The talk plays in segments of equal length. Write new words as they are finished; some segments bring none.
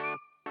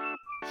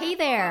Hey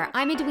there,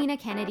 I'm Edwina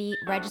Kennedy,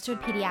 registered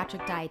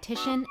pediatric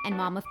dietitian and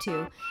mom of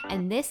two,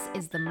 and this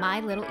is the My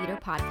Little Eater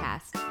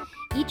podcast.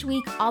 Each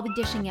week, I'll be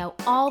dishing out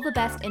all the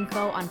best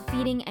info on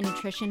feeding and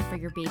nutrition for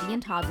your baby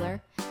and toddler,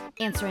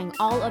 answering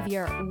all of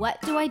your what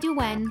do I do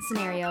when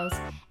scenarios,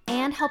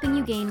 and helping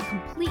you gain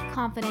complete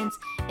confidence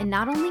in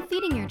not only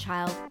feeding your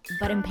child,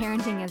 but in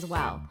parenting as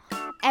well.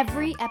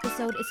 Every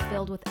episode is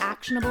filled with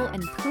actionable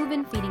and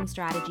proven feeding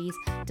strategies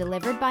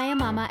delivered by a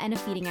mama and a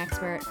feeding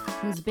expert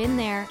who's been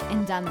there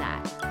and done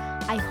that.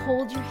 I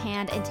hold your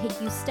hand and take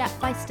you step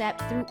by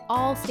step through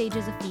all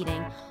stages of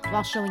feeding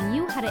while showing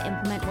you how to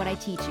implement what I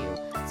teach you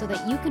so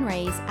that you can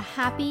raise a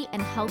happy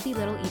and healthy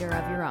little eater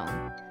of your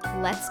own.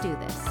 Let's do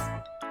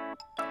this.